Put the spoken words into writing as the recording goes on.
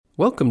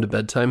Welcome to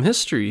Bedtime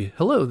History.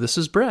 Hello, this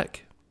is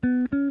Breck.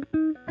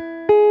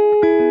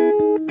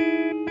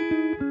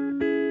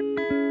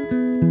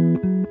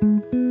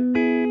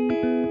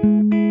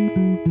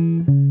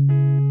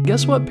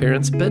 Guess what,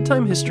 parents?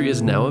 Bedtime History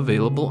is now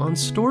available on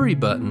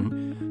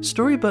Storybutton.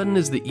 Storybutton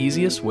is the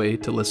easiest way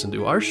to listen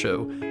to our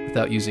show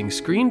without using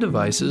screen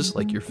devices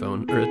like your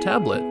phone or a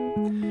tablet.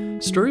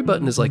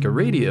 Storybutton is like a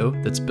radio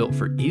that's built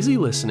for easy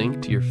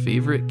listening to your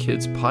favorite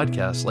kids'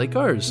 podcasts like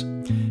ours.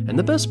 And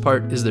the best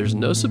part is there's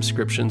no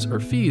subscriptions or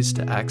fees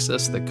to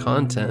access the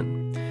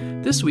content.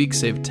 This week,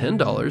 save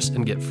 $10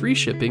 and get free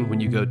shipping when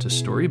you go to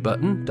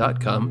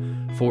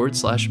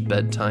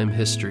storybutton.com/bedtime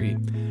history.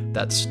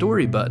 That's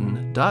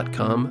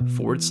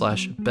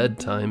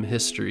storybutton.com/bedtime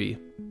history.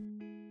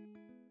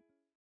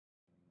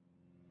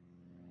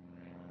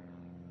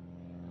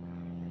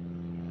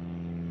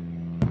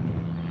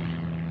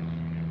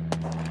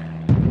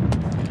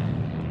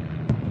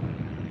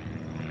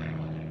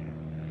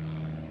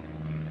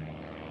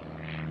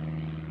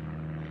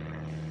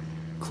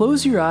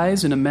 Close your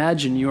eyes and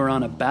imagine you are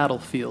on a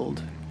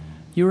battlefield.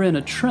 You are in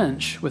a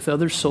trench with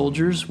other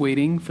soldiers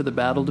waiting for the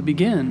battle to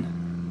begin.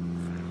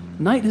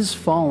 Night has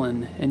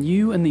fallen, and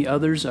you and the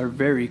others are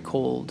very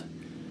cold.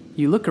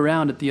 You look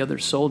around at the other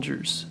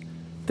soldiers.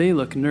 They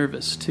look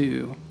nervous,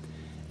 too.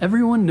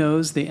 Everyone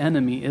knows the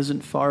enemy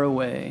isn't far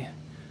away.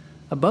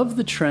 Above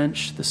the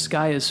trench, the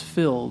sky is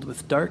filled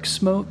with dark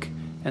smoke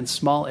and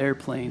small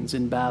airplanes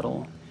in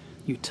battle.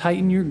 You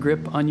tighten your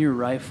grip on your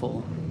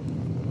rifle.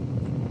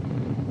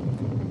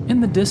 In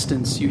the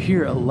distance, you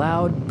hear a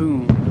loud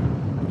boom.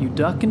 You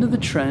duck into the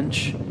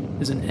trench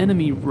as an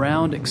enemy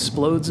round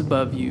explodes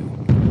above you.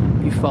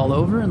 You fall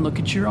over and look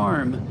at your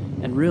arm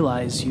and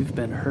realize you've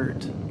been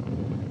hurt.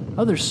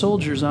 Other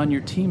soldiers on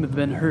your team have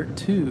been hurt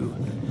too.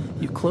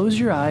 You close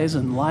your eyes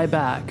and lie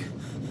back,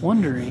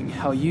 wondering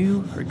how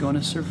you are going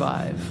to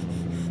survive.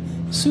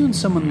 Soon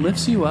someone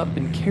lifts you up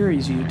and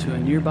carries you to a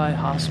nearby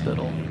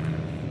hospital.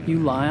 You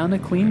lie on a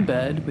clean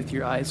bed with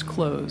your eyes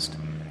closed,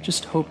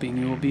 just hoping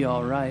you will be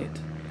all right.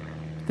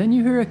 Then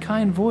you hear a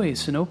kind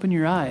voice and open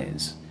your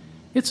eyes.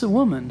 It's a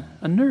woman,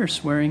 a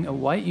nurse wearing a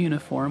white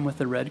uniform with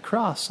a red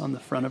cross on the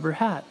front of her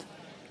hat.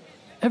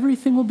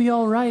 "Everything will be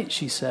all right,"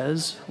 she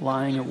says,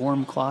 lying a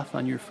warm cloth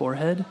on your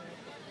forehead.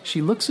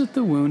 She looks at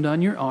the wound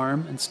on your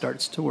arm and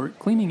starts to work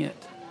cleaning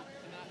it.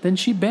 Then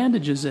she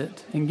bandages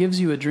it and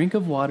gives you a drink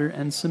of water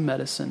and some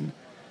medicine.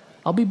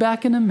 "I'll be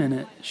back in a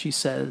minute," she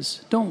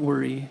says. "Don't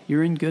worry,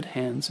 you're in good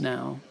hands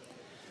now."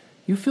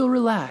 You feel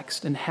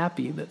relaxed and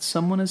happy that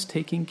someone is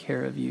taking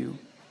care of you.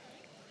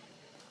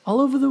 All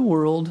over the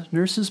world,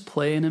 nurses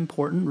play an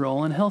important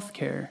role in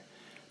healthcare.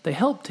 They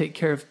help take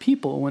care of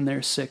people when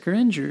they're sick or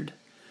injured.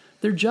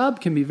 Their job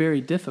can be very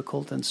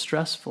difficult and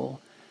stressful,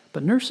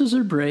 but nurses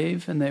are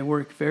brave and they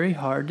work very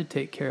hard to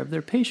take care of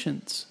their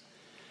patients.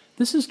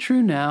 This is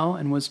true now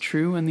and was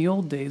true in the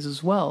old days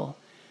as well,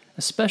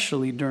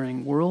 especially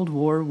during World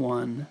War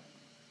I.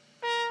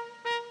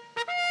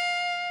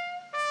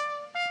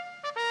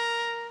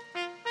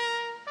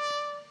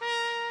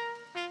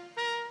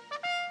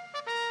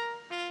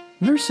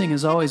 Nursing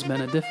has always been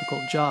a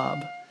difficult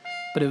job,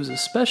 but it was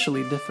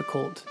especially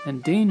difficult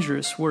and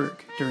dangerous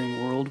work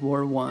during World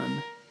War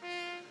I.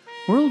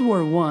 World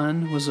War I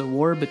was a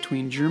war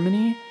between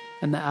Germany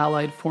and the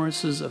Allied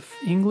forces of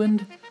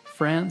England,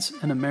 France,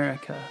 and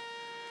America.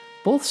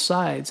 Both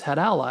sides had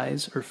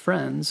allies or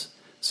friends,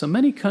 so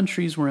many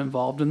countries were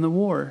involved in the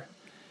war.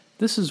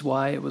 This is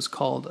why it was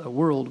called a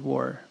world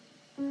war.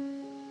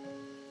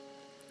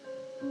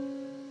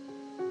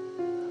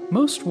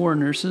 Most war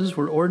nurses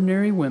were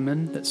ordinary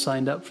women that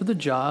signed up for the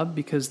job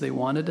because they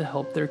wanted to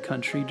help their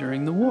country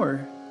during the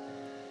war.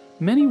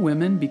 Many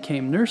women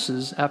became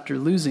nurses after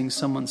losing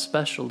someone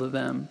special to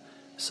them,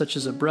 such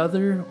as a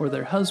brother or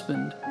their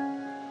husband.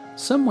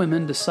 Some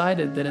women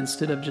decided that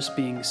instead of just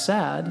being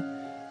sad,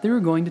 they were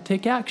going to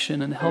take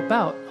action and help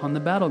out on the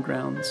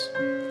battlegrounds.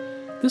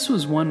 This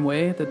was one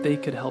way that they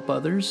could help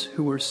others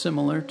who were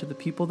similar to the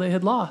people they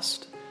had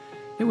lost.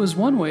 It was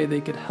one way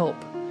they could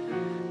help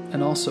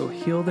and also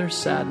heal their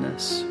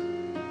sadness.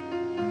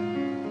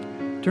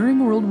 During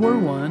World War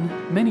I,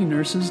 many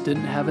nurses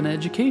didn't have an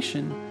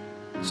education,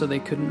 so they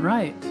couldn't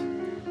write.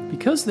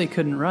 Because they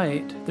couldn't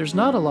write, there's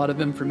not a lot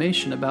of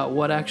information about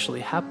what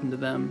actually happened to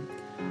them.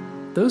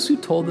 Those who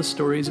told the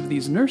stories of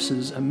these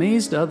nurses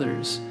amazed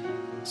others,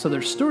 so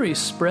their stories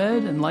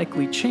spread and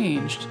likely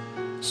changed,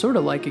 sort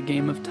of like a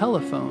game of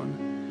telephone.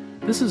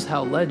 This is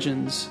how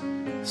legends,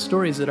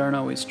 stories that aren't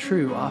always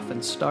true,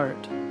 often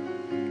start.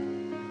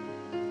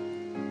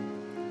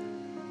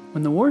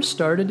 When the war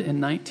started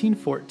in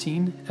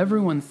 1914,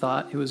 everyone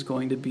thought it was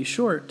going to be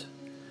short.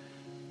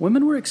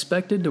 Women were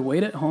expected to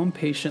wait at home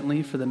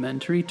patiently for the men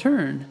to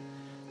return.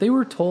 They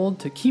were told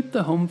to keep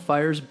the home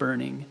fires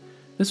burning.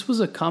 This was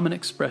a common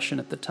expression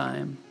at the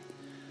time.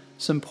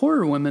 Some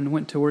poorer women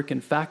went to work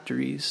in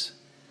factories.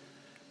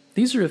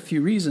 These are a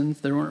few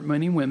reasons there weren't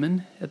many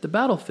women at the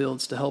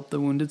battlefields to help the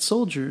wounded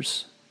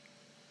soldiers.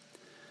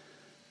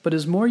 But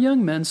as more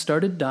young men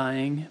started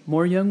dying,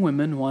 more young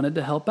women wanted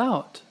to help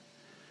out.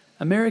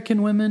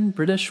 American women,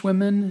 British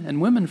women,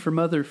 and women from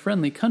other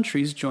friendly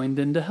countries joined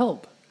in to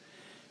help.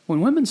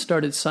 When women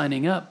started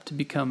signing up to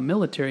become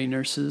military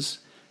nurses,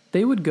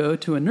 they would go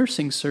to a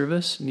nursing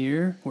service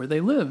near where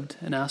they lived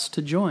and ask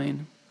to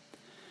join.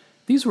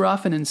 These were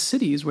often in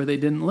cities where they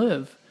didn't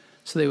live,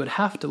 so they would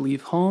have to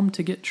leave home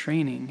to get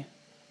training.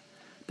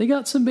 They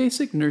got some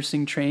basic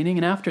nursing training,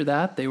 and after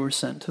that they were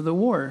sent to the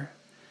war.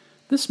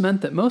 This meant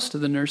that most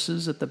of the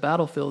nurses at the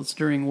battlefields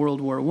during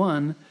World War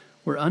I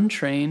were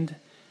untrained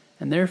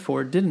and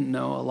therefore didn't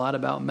know a lot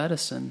about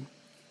medicine.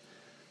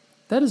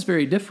 That is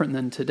very different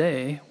than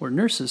today, where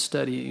nurses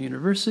study at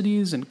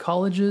universities and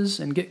colleges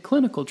and get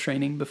clinical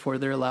training before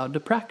they're allowed to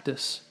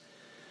practice.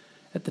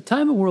 At the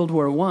time of World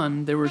War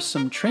I, there were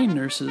some trained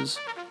nurses,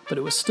 but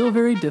it was still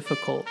very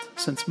difficult,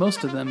 since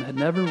most of them had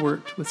never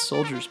worked with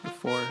soldiers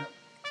before.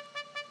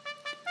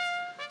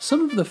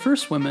 Some of the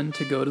first women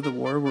to go to the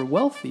war were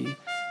wealthy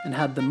and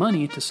had the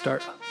money to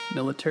start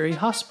military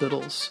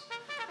hospitals.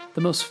 The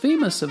most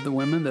famous of the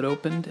women that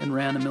opened and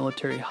ran a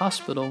military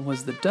hospital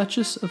was the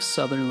Duchess of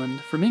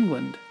Sutherland from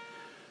England.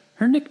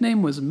 Her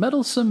nickname was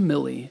Meddlesome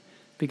Millie,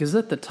 because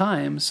at the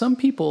time, some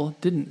people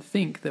didn't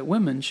think that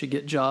women should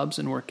get jobs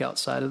and work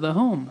outside of the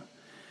home.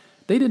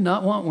 They did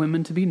not want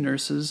women to be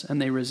nurses, and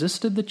they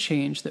resisted the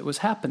change that was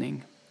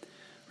happening.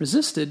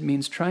 Resisted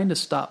means trying to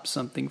stop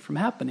something from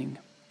happening.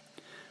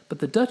 But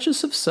the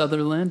Duchess of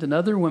Sutherland and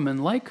other women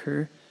like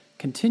her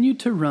continued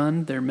to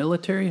run their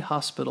military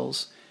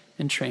hospitals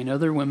and train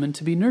other women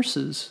to be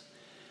nurses.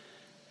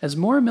 As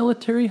more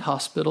military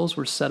hospitals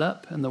were set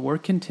up and the war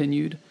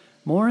continued,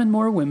 more and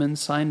more women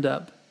signed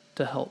up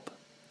to help.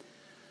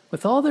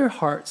 With all their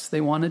hearts,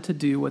 they wanted to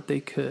do what they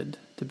could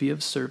to be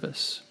of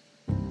service.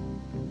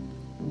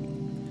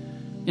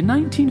 In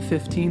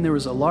 1915, there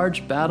was a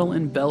large battle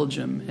in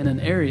Belgium in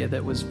an area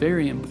that was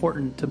very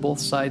important to both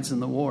sides in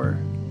the war.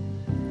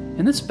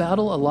 In this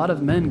battle, a lot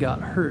of men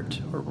got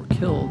hurt or were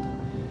killed.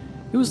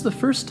 It was the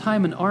first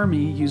time an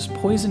army used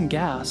poison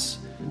gas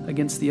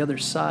against the other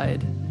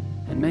side,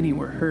 and many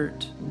were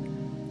hurt.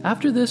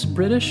 After this,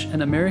 British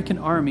and American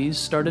armies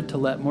started to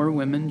let more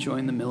women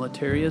join the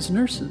military as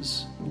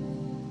nurses.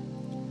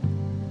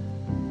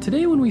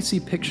 Today, when we see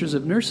pictures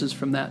of nurses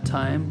from that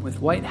time with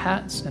white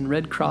hats and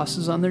red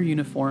crosses on their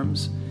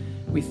uniforms,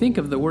 we think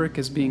of the work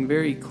as being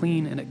very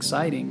clean and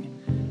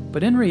exciting,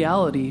 but in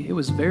reality, it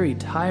was very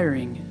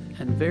tiring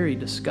and very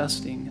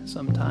disgusting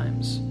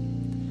sometimes.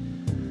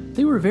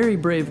 They were very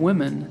brave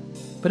women,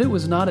 but it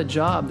was not a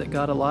job that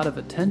got a lot of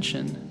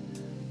attention.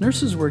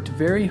 Nurses worked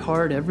very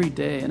hard every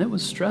day, and it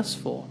was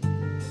stressful.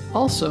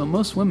 Also,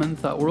 most women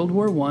thought World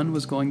War I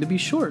was going to be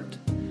short.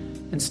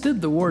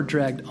 Instead, the war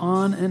dragged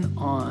on and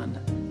on,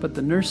 but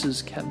the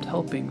nurses kept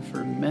helping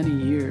for many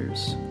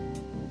years.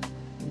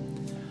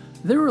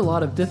 There were a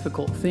lot of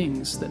difficult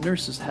things that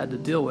nurses had to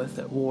deal with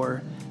at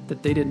war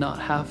that they did not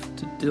have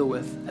to deal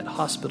with at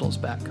hospitals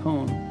back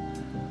home.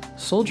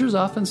 Soldiers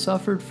often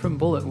suffered from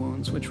bullet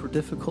wounds, which were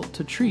difficult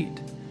to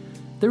treat.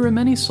 There were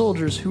many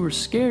soldiers who were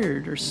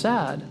scared or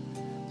sad,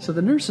 so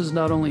the nurses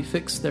not only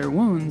fixed their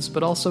wounds,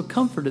 but also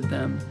comforted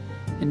them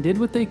and did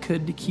what they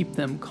could to keep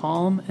them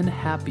calm and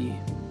happy.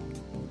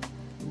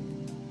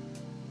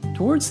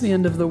 Towards the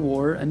end of the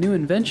war, a new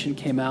invention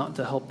came out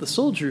to help the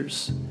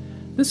soldiers.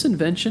 This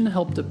invention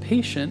helped a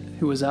patient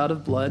who was out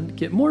of blood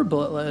get more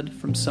blood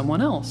from someone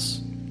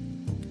else.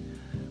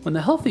 When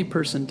the healthy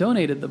person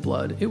donated the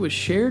blood, it was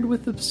shared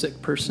with the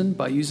sick person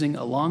by using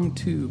a long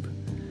tube.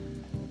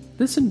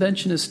 This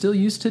invention is still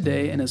used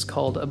today and is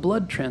called a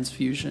blood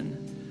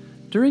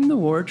transfusion. During the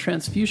war,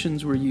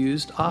 transfusions were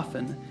used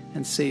often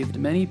and saved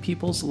many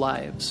people's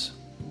lives.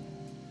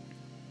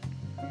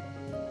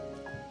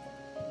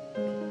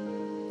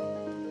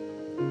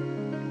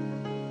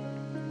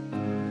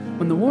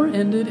 When the war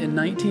ended in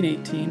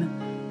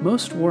 1918,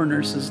 most war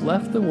nurses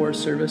left the war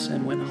service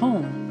and went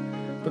home.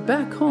 But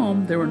back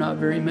home, there were not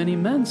very many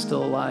men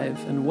still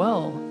alive and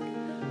well.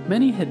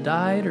 Many had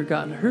died or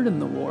gotten hurt in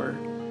the war.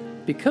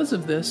 Because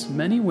of this,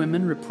 many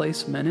women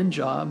replaced men in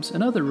jobs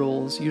and other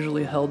roles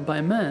usually held by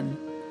men.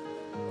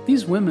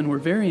 These women were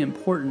very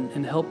important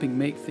in helping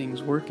make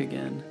things work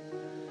again.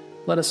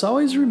 Let us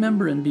always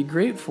remember and be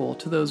grateful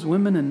to those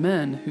women and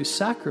men who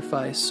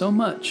sacrificed so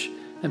much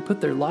and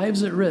put their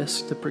lives at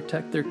risk to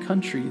protect their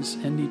countries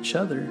and each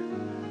other.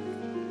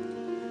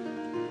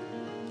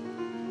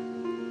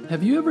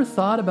 Have you ever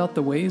thought about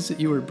the ways that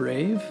you were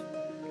brave?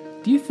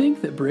 Do you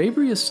think that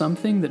bravery is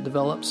something that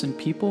develops in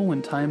people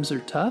when times are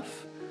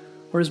tough?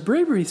 Or is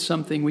bravery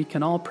something we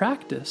can all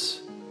practice?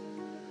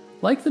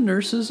 Like the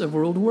nurses of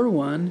World War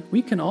I,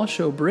 we can all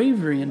show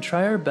bravery and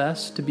try our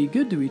best to be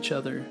good to each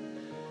other.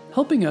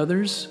 Helping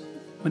others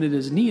when it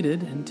is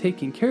needed and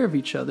taking care of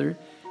each other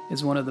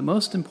is one of the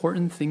most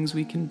important things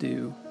we can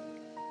do.